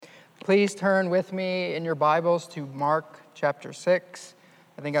please turn with me in your Bibles to Mark chapter 6.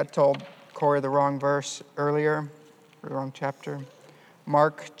 I think I told Corey the wrong verse earlier, or the wrong chapter.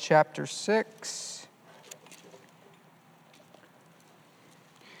 Mark chapter 6.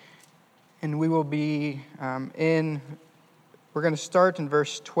 And we will be we're going to start in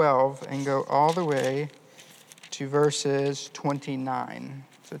verse 12 and go all the way to verses 29.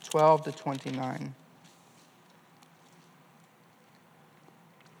 So 12 to 29.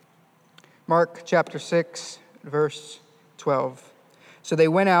 Mark chapter 6, verse 12. So they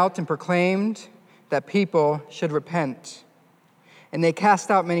went out and proclaimed that people should repent. And they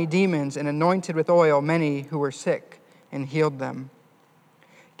cast out many demons and anointed with oil many who were sick and healed them.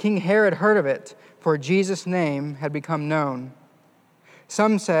 King Herod heard of it, for Jesus' name had become known.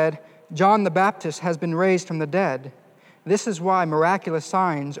 Some said, John the Baptist has been raised from the dead. This is why miraculous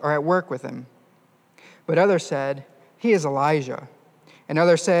signs are at work with him. But others said, he is Elijah. And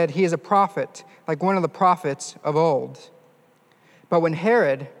others said, he is a prophet, like one of the prophets of old. But when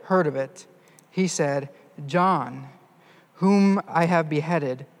Herod heard of it, he said, John, whom I have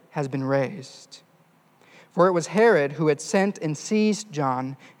beheaded, has been raised. For it was Herod who had sent and seized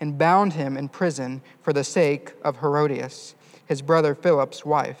John and bound him in prison for the sake of Herodias, his brother Philip's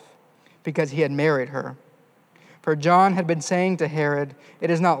wife, because he had married her. For John had been saying to Herod, it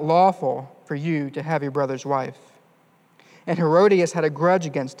is not lawful for you to have your brother's wife. And Herodias had a grudge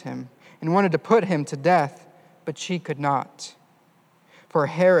against him and wanted to put him to death, but she could not. For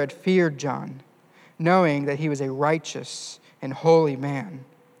Herod feared John, knowing that he was a righteous and holy man,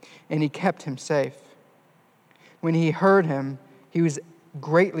 and he kept him safe. When he heard him, he was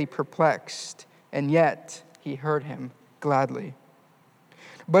greatly perplexed, and yet he heard him gladly.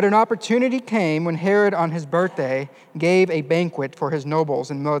 But an opportunity came when Herod on his birthday gave a banquet for his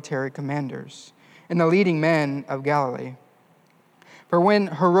nobles and military commanders and the leading men of Galilee. For when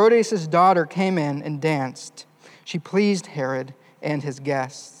Herodias' daughter came in and danced, she pleased Herod and his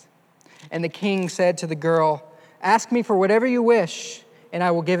guests. And the king said to the girl, ask me for whatever you wish, and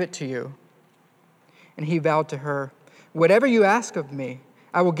I will give it to you. And he vowed to her, whatever you ask of me,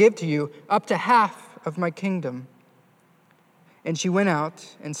 I will give to you up to half of my kingdom. And she went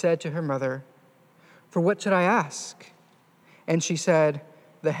out and said to her mother, for what should I ask? And she said,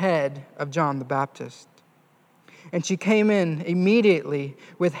 the head of John the Baptist. And she came in immediately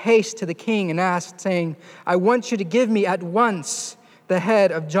with haste to the king and asked, saying, I want you to give me at once the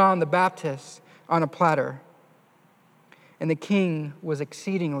head of John the Baptist on a platter. And the king was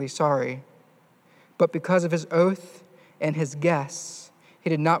exceedingly sorry, but because of his oath and his guests, he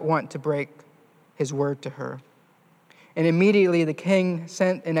did not want to break his word to her. And immediately the king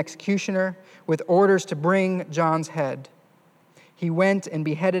sent an executioner with orders to bring John's head. He went and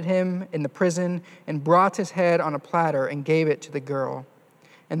beheaded him in the prison and brought his head on a platter and gave it to the girl.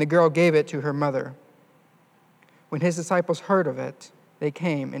 And the girl gave it to her mother. When his disciples heard of it, they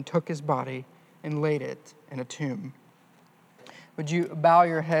came and took his body and laid it in a tomb. Would you bow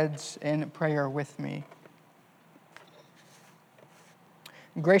your heads in prayer with me?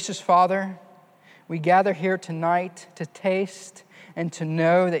 Gracious Father, we gather here tonight to taste and to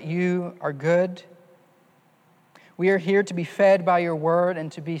know that you are good. We are here to be fed by your word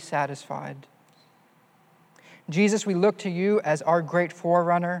and to be satisfied. Jesus, we look to you as our great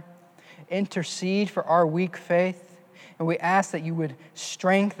forerunner. Intercede for our weak faith, and we ask that you would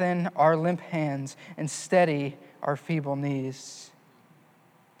strengthen our limp hands and steady our feeble knees.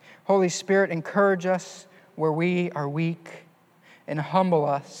 Holy Spirit, encourage us where we are weak and humble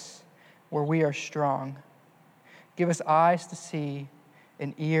us where we are strong. Give us eyes to see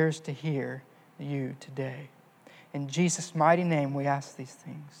and ears to hear you today. In Jesus' mighty name we ask these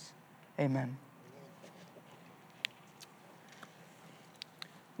things. Amen.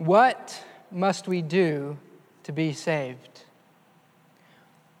 What must we do to be saved?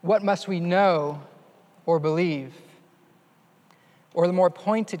 What must we know or believe? Or the more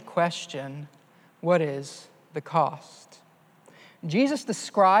pointed question, what is the cost? Jesus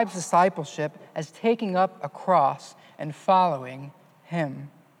describes discipleship as taking up a cross and following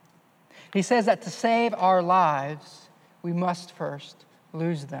him. He says that to save our lives, we must first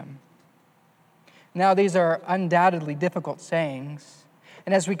lose them. Now, these are undoubtedly difficult sayings.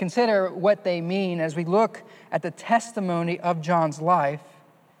 And as we consider what they mean, as we look at the testimony of John's life,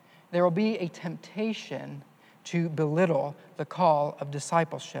 there will be a temptation to belittle the call of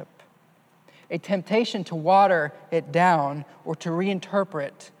discipleship, a temptation to water it down or to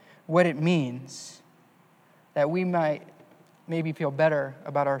reinterpret what it means, that we might maybe feel better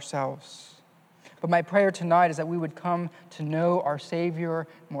about ourselves. But my prayer tonight is that we would come to know our Savior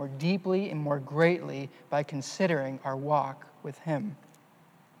more deeply and more greatly by considering our walk with him.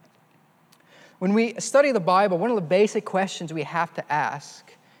 When we study the Bible, one of the basic questions we have to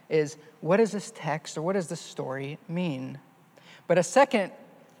ask is, what does this text or what does this story mean? But a second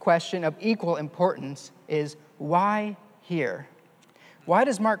question of equal importance is, why here? Why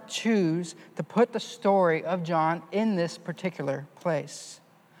does Mark choose to put the story of John in this particular place?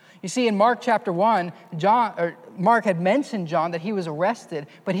 You see, in Mark chapter 1, Mark had mentioned John, that he was arrested,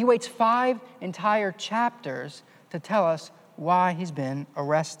 but he waits 5 entire chapters to tell us why he's been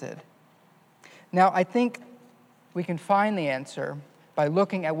arrested. Now, I think we can find the answer by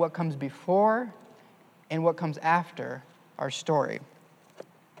looking at what comes before and what comes after our story.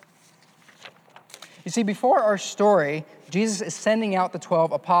 You see, before our story, Jesus is sending out the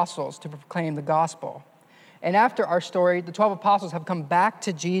 12 apostles to proclaim the gospel. And after our story, the 12 apostles have come back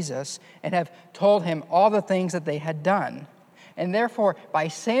to Jesus and have told him all the things that they had done. And therefore, by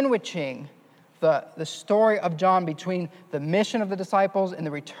sandwiching the story of John between the mission of the disciples and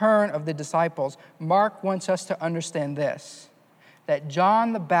the return of the disciples, Mark wants us to understand this, that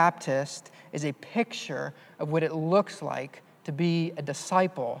John the Baptist is a picture of what it looks like to be a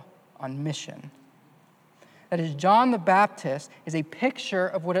disciple on mission. That is, John the Baptist is a picture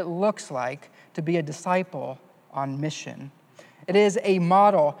of what it looks like to be a disciple on mission. It is a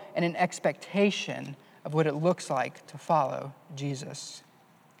model and an expectation of what it looks like to follow Jesus.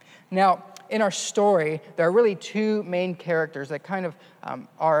 Now, in our story, there are really 2 main characters that kind of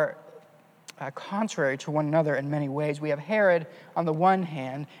are contrary to one another in many ways. We have Herod on the one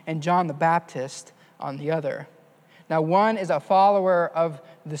hand and John the Baptist on the other. Now, one is a follower of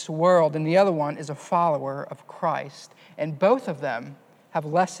this world and the other one is a follower of Christ. And both of them have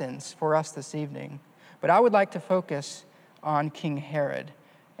lessons for us this evening. But I would like to focus on King Herod.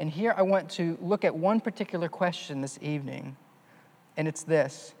 And here I want to look at one particular question this evening, and it's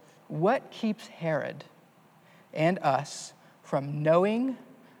this: what keeps Herod and us from knowing,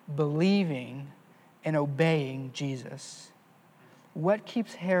 believing, and obeying Jesus? What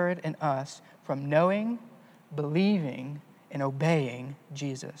keeps Herod and us from knowing, believing, and obeying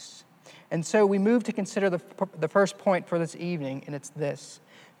Jesus? And so we move to consider the first point for this evening, and it's this: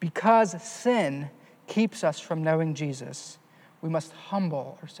 because sin keeps us from knowing Jesus, we must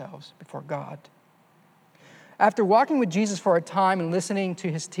humble ourselves before God. After walking with Jesus for a time and listening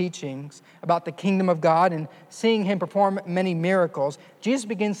to his teachings about the kingdom of God and seeing him perform many miracles, Jesus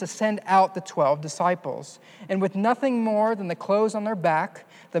begins to send out the 12 disciples. And with nothing more than the clothes on their back,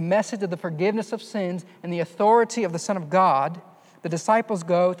 the message of the forgiveness of sins, and the authority of the Son of God, the disciples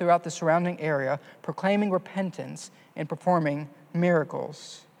go throughout the surrounding area, proclaiming repentance and performing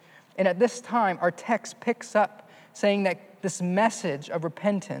miracles. And at this time, our text picks up saying that this message of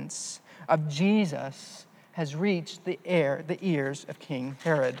repentance of Jesus has reached the ears of King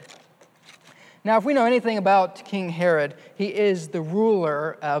Herod. Now, if we know anything about King Herod, he is the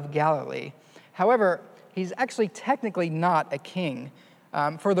ruler of Galilee. However, he's actually technically not a king,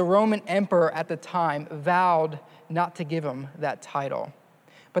 for the Roman emperor at the time vowed not to give him that title.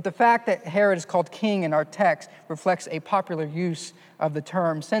 But the fact that Herod is called king in our text reflects a popular use of the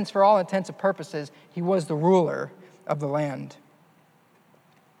term, since for all intents and purposes, he was the ruler of the land.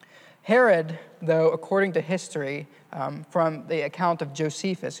 Herod, though, according to history, from the account of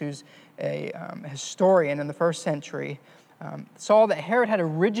Josephus, who's a historian in the 1st century, saw that Herod had a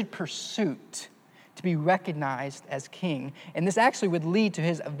rigid pursuit to be recognized as king, and this actually would lead to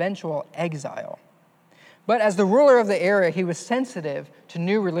his eventual exile. But as the ruler of the area, he was sensitive to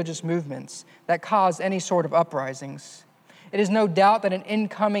new religious movements that caused any sort of uprisings. It is no doubt that an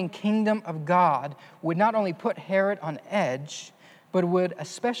incoming kingdom of God would not only put Herod on edge, but would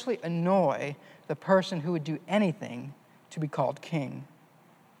especially annoy the person who would do anything to be called king.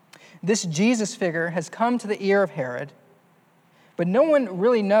 This Jesus figure has come to the ear of Herod, but no one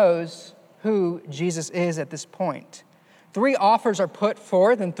really knows who Jesus is at this point. 3 offers are put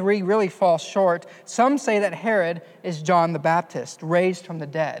forth, and 3 really fall short. Some say that Herod is John the Baptist, raised from the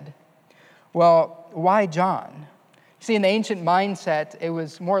dead. Well, why John? See, in the ancient mindset, it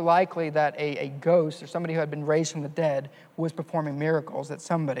was more likely that a ghost or somebody who had been raised from the dead was performing miracles, that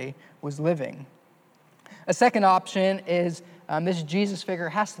somebody was living. A second option is this Jesus figure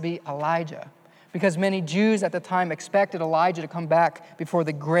has to be Elijah, because many Jews at the time expected Elijah to come back before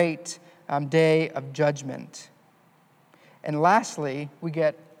the great day of judgment. And lastly, we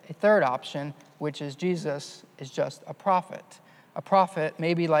get a third option, which is Jesus is just a prophet. A prophet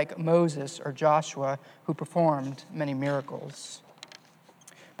maybe like Moses or Joshua, who performed many miracles.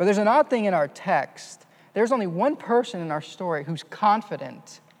 But there's an odd thing in our text. There's only one person in our story who's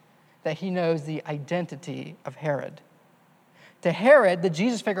confident that he knows the identity of Herod. To Herod, the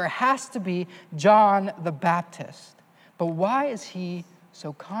Jesus figure has to be John the Baptist. But why is he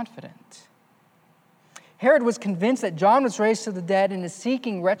so confident? Herod was convinced that John was raised to the dead and is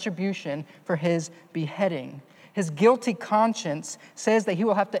seeking retribution for his beheading. His guilty conscience says that he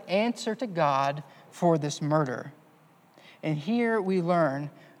will have to answer to God for this murder. And here we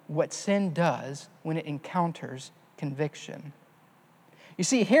learn what sin does when it encounters conviction. You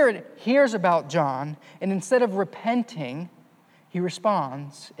see, Herod hears about John, and instead of repenting, he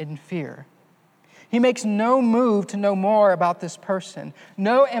responds in fear. He makes no move to know more about this person,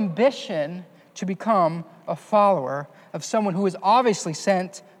 no ambition to become a follower of someone who is obviously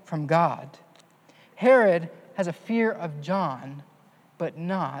sent from God. Herod has a fear of John, but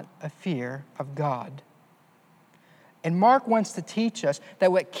not a fear of God. And Mark wants to teach us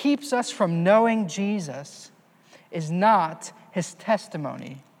that what keeps us from knowing Jesus is not his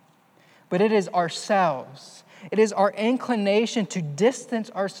testimony, but it is ourselves. It is our inclination to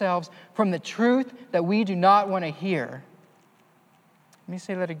distance ourselves from the truth that we do not want to hear. Let me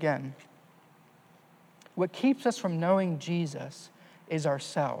say that again. What keeps us from knowing Jesus is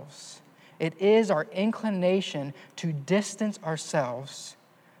ourselves. It is our inclination to distance ourselves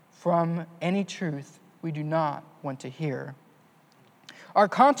from any truth we do not want to hear. Our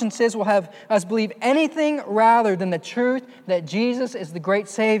consciences will have us believe anything rather than the truth that Jesus is the great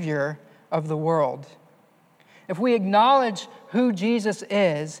Savior of the world. If we acknowledge who Jesus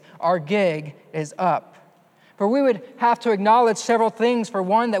is, our gig is up. For we would have to acknowledge several things. For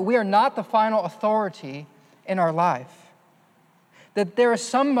one, that we are not the final authority in our life. That there is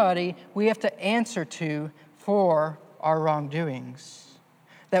somebody we have to answer to for our wrongdoings.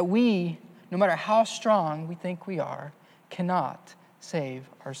 That we, no matter how strong we think we are, cannot save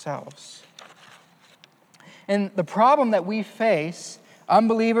ourselves. And the problem that we face,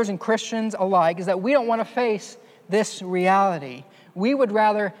 unbelievers and Christians alike, is that we don't want to face this reality. We would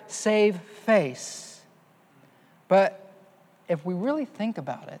rather save face. But if we really think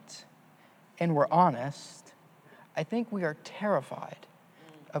about it and we're honest, I think we are terrified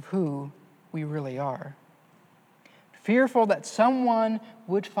of who we really are. Fearful that someone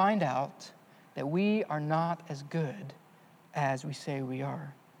would find out that we are not as good as we say we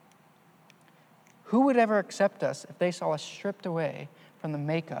are. Who would ever accept us if they saw us stripped away from the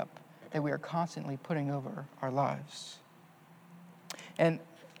makeup that we are constantly putting over our lives? And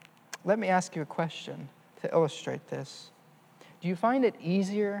let me ask you a question to illustrate this. Do you find it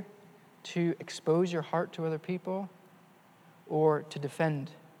easier to expose your heart to other people or to defend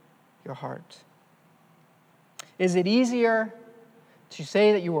your heart? Is it easier to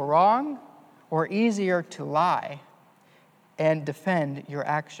say that you were wrong or easier to lie and defend your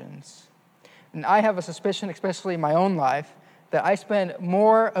actions? And I have a suspicion, especially in my own life, that I spend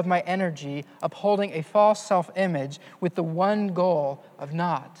more of my energy upholding a false self-image with the one goal of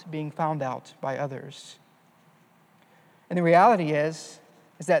not being found out by others. And the reality is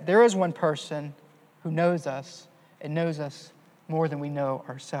that there is one person who knows us and knows us more than we know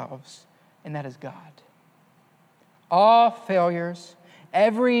ourselves, and that is God. All failures,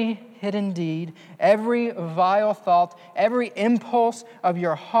 every hidden deed, every vile thought, every impulse of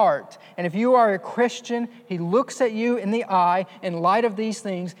your heart. And if you are a Christian, he looks at you in the eye in light of these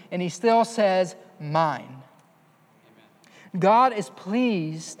things, and he still says, mine. Amen. God is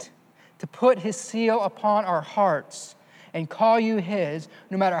pleased to put his seal upon our hearts and call you his,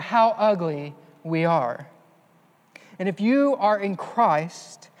 no matter how ugly we are. And if you are in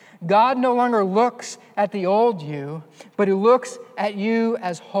Christ, God no longer looks at the old you, but he looks at you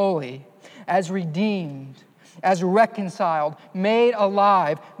as holy, as redeemed, as reconciled, made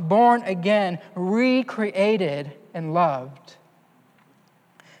alive, born again, recreated, and loved.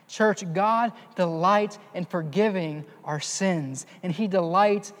 Church, God delights in forgiving our sins, and he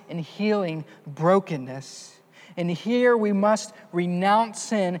delights in healing brokenness. And here we must renounce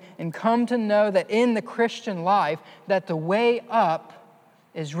sin and come to know that in the Christian life, that the way up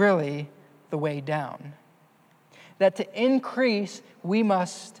is really the way down. That to increase, we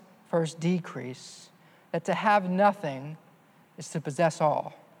must first decrease. That to have nothing is to possess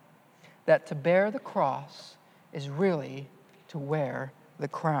all. That to bear the cross is really to wear the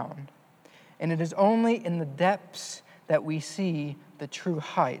crown. And it is only in the depths that we see the true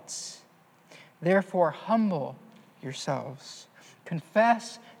heights. Therefore, humble yourselves.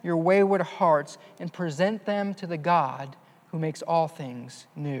 Confess your wayward hearts and present them to the God who makes all things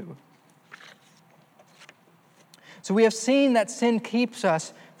new. So we have seen that sin keeps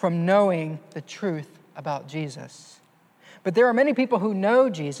us from knowing the truth about Jesus. But there are many people who know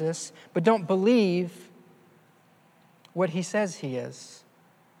Jesus but don't believe what he says he is.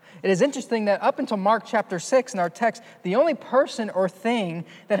 It is interesting that up until Mark chapter 6 in our text, the only person or thing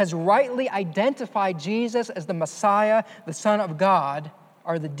that has rightly identified Jesus as the Messiah, the Son of God,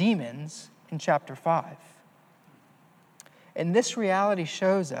 are the demons in chapter 5. And this reality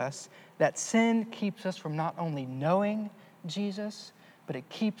shows us that sin keeps us from not only knowing Jesus, but it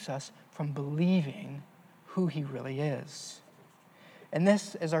keeps us from believing who he really is. And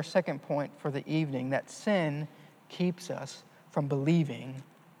this is our second point for the evening, that sin keeps us from believing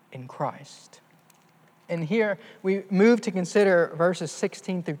in Christ. And here we move to consider verses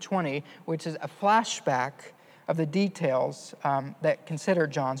 16 through 20, which is a flashback of the details that consider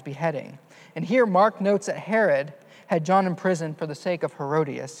John's beheading. And here Mark notes that Herod had John in prison for the sake of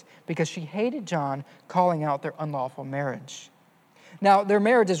Herodias, because she hated John calling out their unlawful marriage. Now, their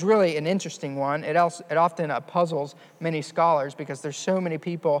marriage is really an interesting one. It often puzzles many scholars because there's so many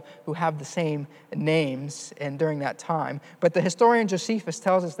people who have the same names during that time. But the historian Josephus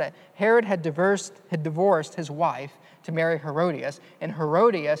tells us that Herod had divorced his wife to marry Herodias, and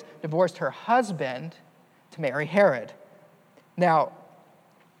Herodias divorced her husband to marry Herod. Now,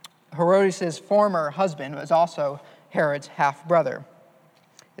 Herodias' former husband was also Herod's half-brother.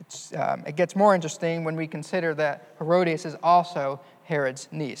 It gets more interesting when we consider that Herodias is also Herod's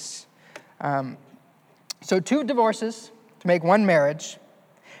niece. So 2 divorces to make 1 marriage,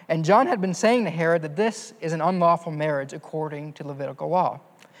 and John had been saying to Herod that this is an unlawful marriage according to Levitical law.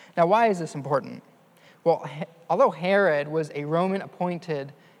 Now, why is this important? Well, although Herod was a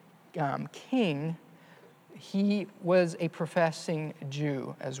Roman-appointed king, he was a professing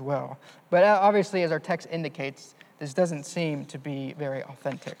Jew as well. But obviously, as our text indicates, this doesn't seem to be very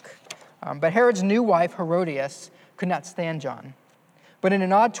authentic. But Herod's new wife, Herodias, could not stand John. But in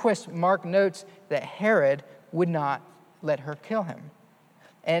an odd twist, Mark notes that Herod would not let her kill him.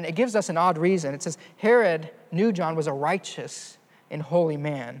 And it gives us an odd reason. It says, Herod knew John was a righteous and holy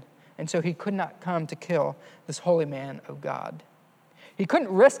man, and so he could not come to kill this holy man of God. He couldn't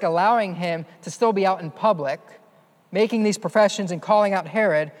risk allowing him to still be out in public, making these professions and calling out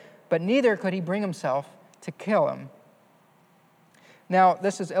Herod, but neither could he bring himself to kill him. Now,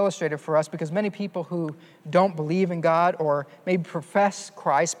 this is illustrated for us because many people who don't believe in God or maybe profess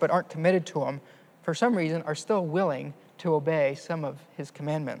Christ but aren't committed to him, for some reason, are still willing to obey some of his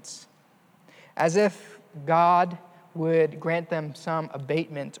commandments, as if God would grant them some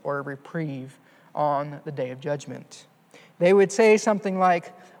abatement or reprieve on the day of judgment. They would say something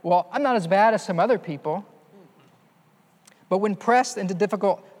like, well, I'm not as bad as some other people. But when pressed into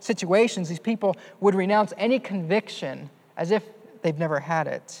difficult situations, these people would renounce any conviction as if they've never had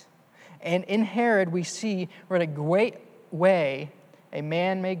it. And in Herod, we see what a great way a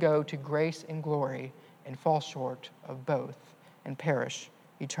man may go to grace and glory and fall short of both and perish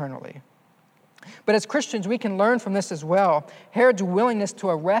eternally. But as Christians, we can learn from this as well. Herod's willingness to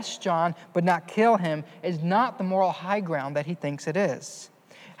arrest John but not kill him is not the moral high ground that he thinks it is.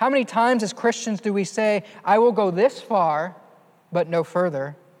 How many times as Christians do we say, I will go this far, but no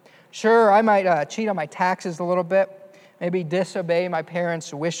further? Sure, I might cheat on my taxes a little bit, maybe disobey my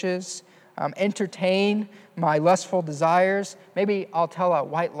parents' wishes, entertain my lustful desires. Maybe I'll tell a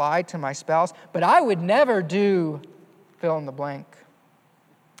white lie to my spouse, but I would never do fill in the blank.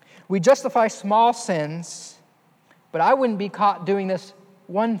 We justify small sins, but I wouldn't be caught doing this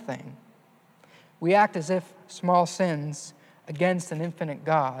one thing. We act as if small sins against an infinite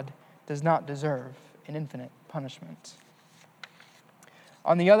God does not deserve an infinite punishment.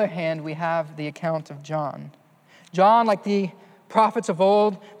 On the other hand, we have the account of John. John, like the prophets of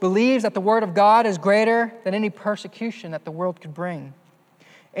old, believes that the word of God is greater than any persecution that the world could bring.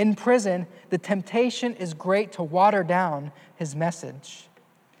 In prison, the temptation is great to water down his message.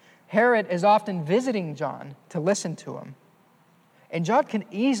 Herod is often visiting John to listen to him. And John can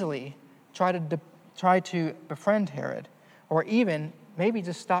easily try to befriend Herod, or even maybe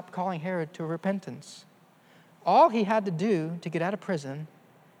just stop calling Herod to repentance. All he had to do to get out of prison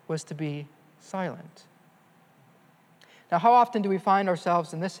was to be silent. Now, how often do we find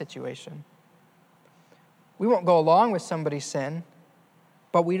ourselves in this situation? We won't go along with somebody's sin,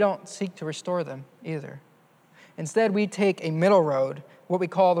 but we don't seek to restore them either. Instead, we take a middle road, what we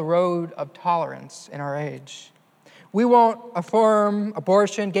call the road of tolerance in our age. We won't affirm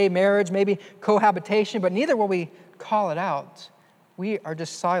abortion, gay marriage, maybe cohabitation, but neither will we call it out. We are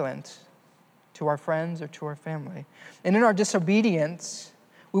just silent to our friends or to our family. And in our disobedience,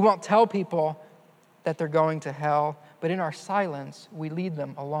 we won't tell people that they're going to hell, but in our silence, we lead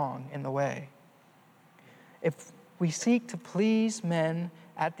them along in the way. If we seek to please men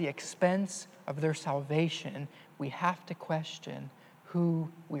at the expense of their salvation, we have to question who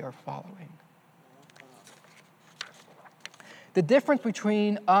we are following. The difference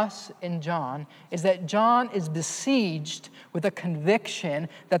between us and John is that John is besieged with a conviction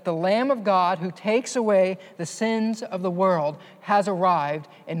that the Lamb of God who takes away the sins of the world has arrived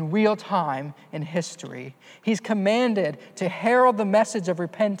in real time in history. He's commanded to herald the message of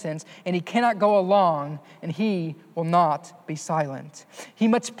repentance, and he cannot go along, and he will not be silent. He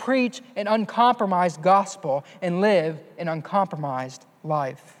must preach an uncompromised gospel and live an uncompromised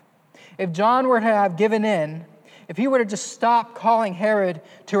life. If John were to have given in, if he were to just stop calling Herod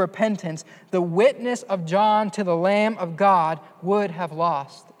to repentance, the witness of John to the Lamb of God would have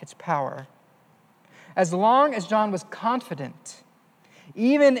lost its power. As long as John was confident,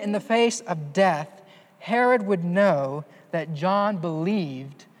 even in the face of death, Herod would know that John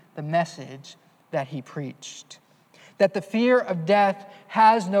believed the message that he preached, that the fear of death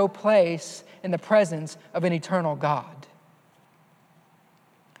has no place in the presence of an eternal God.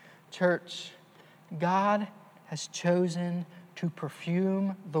 Church, God has chosen to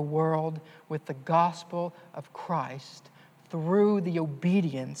perfume the world with the gospel of Christ through the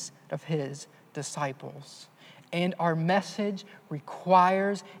obedience of his disciples. And our message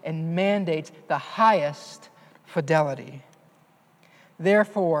requires and mandates the highest fidelity.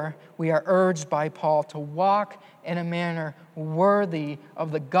 Therefore, we are urged by Paul to walk in a manner worthy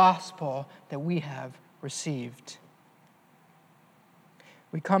of the gospel that we have received.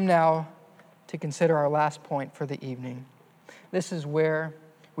 We come now to consider our last point for the evening. This is where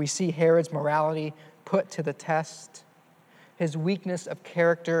we see Herod's morality put to the test, his weakness of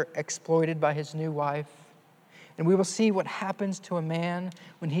character exploited by his new wife, and we will see what happens to a man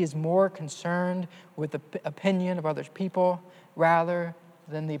when he is more concerned with the opinion of other people rather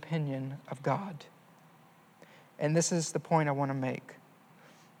than the opinion of God. And this is the point I want to make,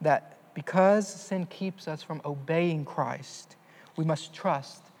 that because sin keeps us from obeying Christ, we must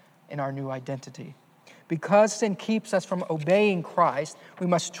trust in our new identity. Because sin keeps us from obeying Christ, we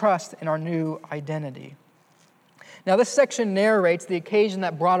must trust in our new identity. Now, this section narrates the occasion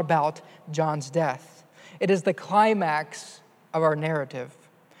that brought about John's death. It is the climax of our narrative.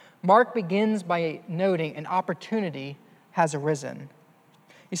 Mark begins by noting an opportunity has arisen.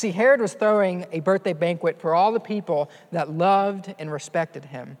 You see, Herod was throwing a birthday banquet for all the people that loved and respected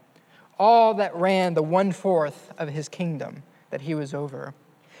him, all that ran the 1/4 of his kingdom that he was over.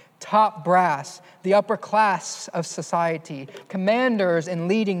 Top brass, the upper class of society, commanders and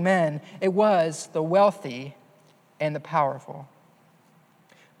leading men, it was the wealthy and the powerful.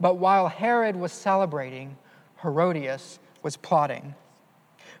 But while Herod was celebrating, Herodias was plotting.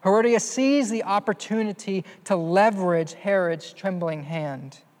 Herodias seized the opportunity to leverage Herod's trembling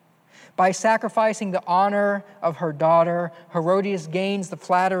hand. By sacrificing the honor of her daughter, Herodias gains the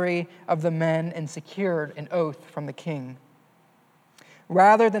flattery of the men and secured an oath from the king.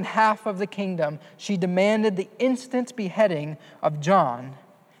 Rather than half of the kingdom, she demanded the instant beheading of John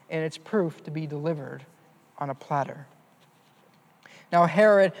and its proof to be delivered on a platter. Now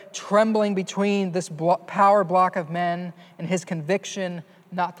Herod, trembling between this power block of men and his conviction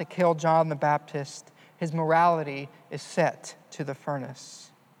not to kill John the Baptist, his morality is set to the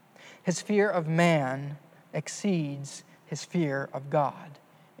furnace. His fear of man exceeds his fear of God,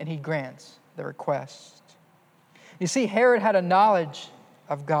 and he grants the request. You see, Herod had a knowledge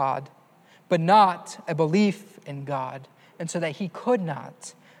of God, but not a belief in God, and so that he could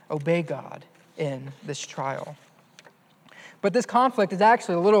not obey God in this trial. But this conflict is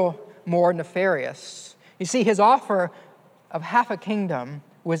actually a little more nefarious. You see, his offer of half a kingdom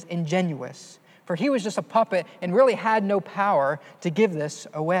was ingenuous, for he was just a puppet and really had no power to give this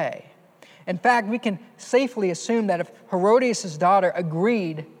away. In fact, we can safely assume that if Herodias' daughter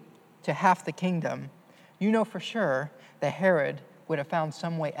agreed to half the kingdom, you know for sure that Herod would have found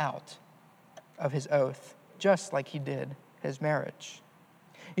some way out of his oath, just like he did his marriage.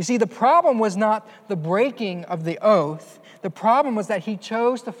 You see, the problem was not the breaking of the oath. The problem was that he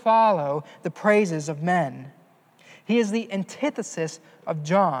chose to follow the praises of men. He is the antithesis of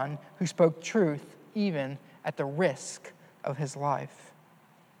John, who spoke truth even at the risk of his life.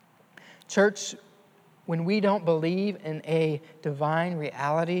 Church, when we don't believe in a divine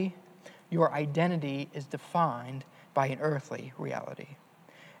reality, your identity is defined by an earthly reality.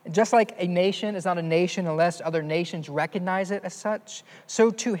 And just like a nation is not a nation unless other nations recognize it as such,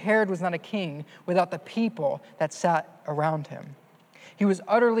 so too Herod was not a king without the people that sat around him. He was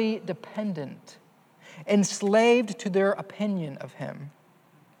utterly dependent, enslaved to their opinion of him.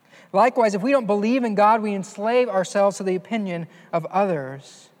 Likewise, if we don't believe in God, we enslave ourselves to the opinion of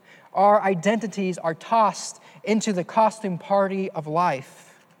others. Our identities are tossed into the costume party of life.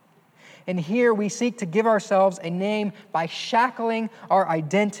 And here we seek to give ourselves a name by shackling our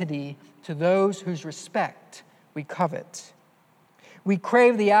identity to those whose respect we covet. We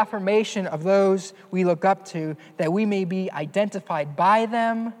crave the affirmation of those we look up to, that we may be identified by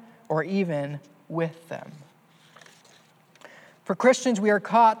them or even with them. For Christians, we are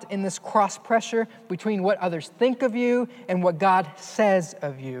caught in this cross pressure between what others think of you and what God says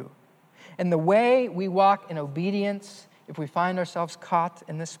of you. And the way we walk in obedience, if we find ourselves caught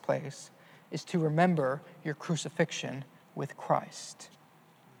in this place, is to remember your crucifixion with Christ.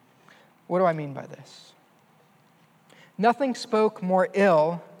 What do I mean by this? Nothing spoke more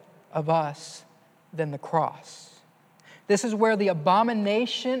ill of us than the cross. This is where the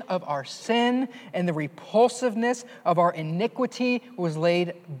abomination of our sin and the repulsiveness of our iniquity was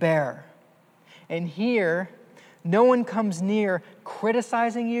laid bare. And here, no one comes near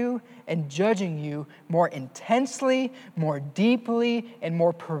criticizing you and judging you more intensely, more deeply, and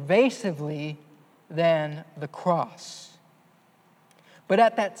more pervasively than the cross. But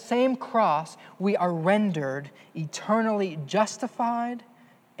at that same cross, we are rendered eternally justified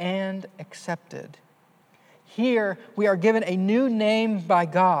and accepted. Here, we are given a new name by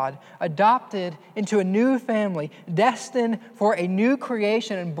God, adopted into a new family, destined for a new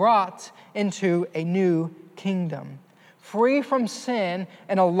creation and brought into a new kingdom. Free from sin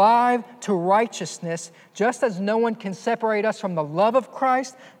and alive to righteousness, just as no one can separate us from the love of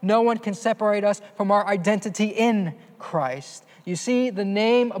Christ, no one can separate us from our identity in Christ. You see, the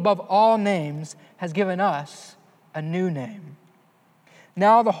name above all names has given us a new name.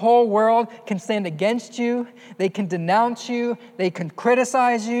 Now the whole world can stand against you, they can denounce you, they can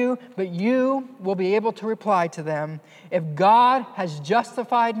criticize you, but you will be able to reply to them, if God has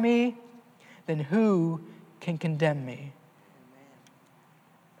justified me, then who can condemn me?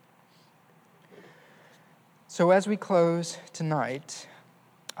 So as we close tonight,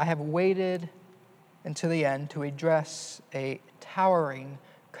 I have waited until the end to address a towering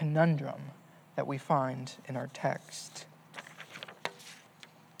conundrum that we find in our text.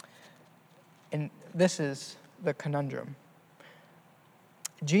 And this is the conundrum.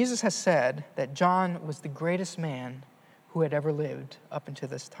 Jesus has said that John was the greatest man who had ever lived up until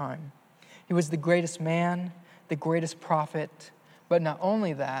this time. He was the greatest man, the greatest prophet, but not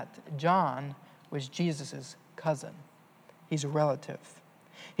only that, John was Jesus' cousin. He's a relative.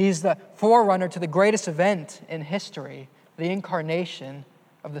 He's the forerunner to the greatest event in history, the incarnation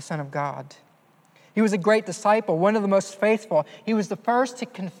of the Son of God. He was a great disciple, one of the most faithful. He was the first to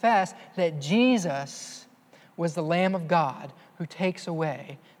confess that Jesus was the Lamb of God who takes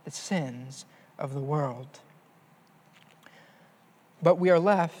away the sins of the world. But we are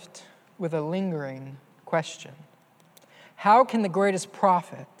left with a lingering question. How can the greatest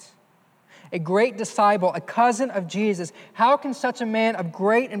prophet, a great disciple, a cousin of Jesus, how can such a man of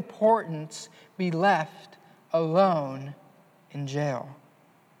great importance be left alone in jail?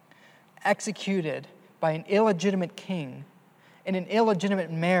 Executed by an illegitimate king in an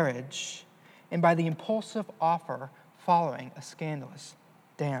illegitimate marriage and by the impulsive offer following a scandalous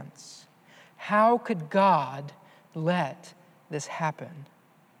dance. How could God let this happen?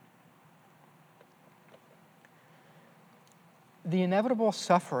 The inevitable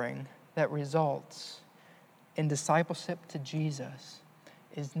suffering that results in discipleship to Jesus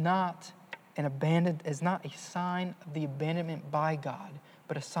is not a sign of the abandonment by God,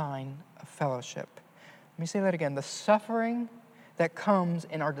 but a sign of fellowship. Let me say that again. The suffering that comes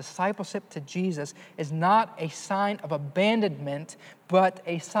in our discipleship to Jesus is not a sign of abandonment, but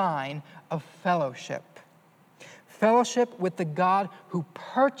a sign of fellowship. Fellowship with the God who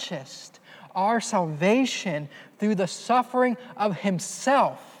purchased our salvation through the suffering of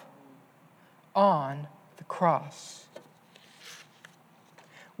himself on the cross.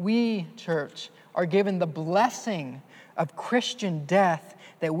 We, church, are given the blessing of Christian death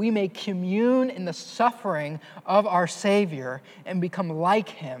that we may commune in the suffering of our Savior and become like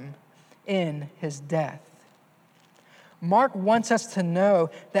him in his death. Mark wants us to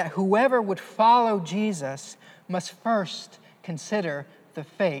know that whoever would follow Jesus must first consider the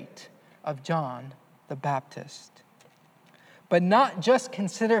fate of John the Baptist. But not just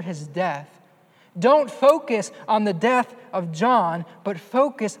consider his death. Don't focus on the death of John, but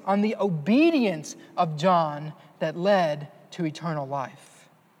focus on the obedience of John that led to eternal life.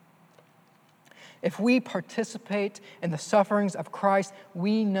 If we participate in the sufferings of Christ,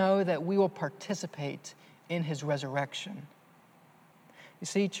 we know that we will participate in his resurrection. You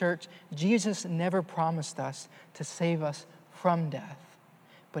see, church, Jesus never promised us to save us from death,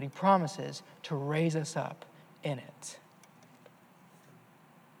 but he promises to raise us up in it.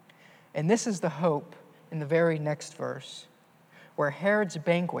 And this is the hope in the very next verse, where Herod's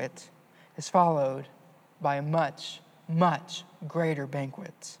banquet is followed by a much, much greater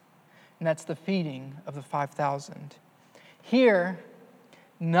banquet. And that's the feeding of the 5,000. Here,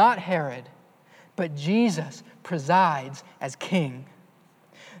 not Herod, but Jesus presides as king.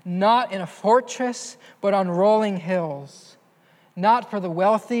 Not in a fortress, but on rolling hills. Not for the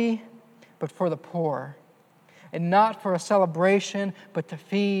wealthy, but for the poor. And not for a celebration, but to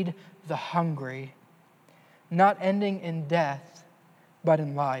feed the hungry. Not ending in death, but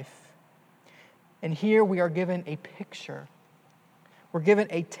in life. And here we are given a picture. We're given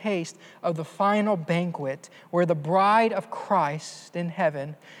a taste of the final banquet where the bride of Christ in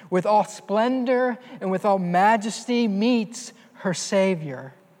heaven, with all splendor and with all majesty, meets her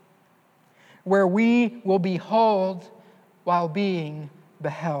Savior, where we will behold while being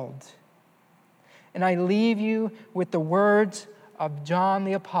beheld. And I leave you with the words of John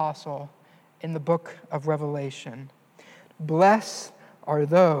the Apostle in the book of Revelation. Blessed are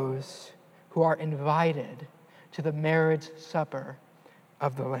those who are invited to the marriage supper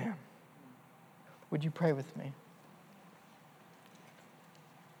of the Lamb. Would you pray with me?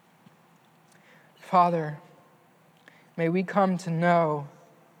 Father, may we come to know,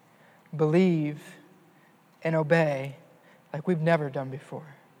 believe, and obey like we've never done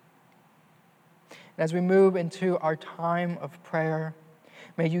before. And as we move into our time of prayer,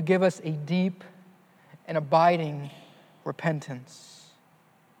 may you give us a deep and abiding repentance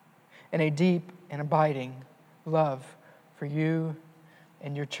and a deep and abiding love for you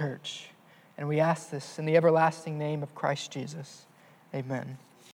and your church. And we ask this in the everlasting name of Christ Jesus. Amen.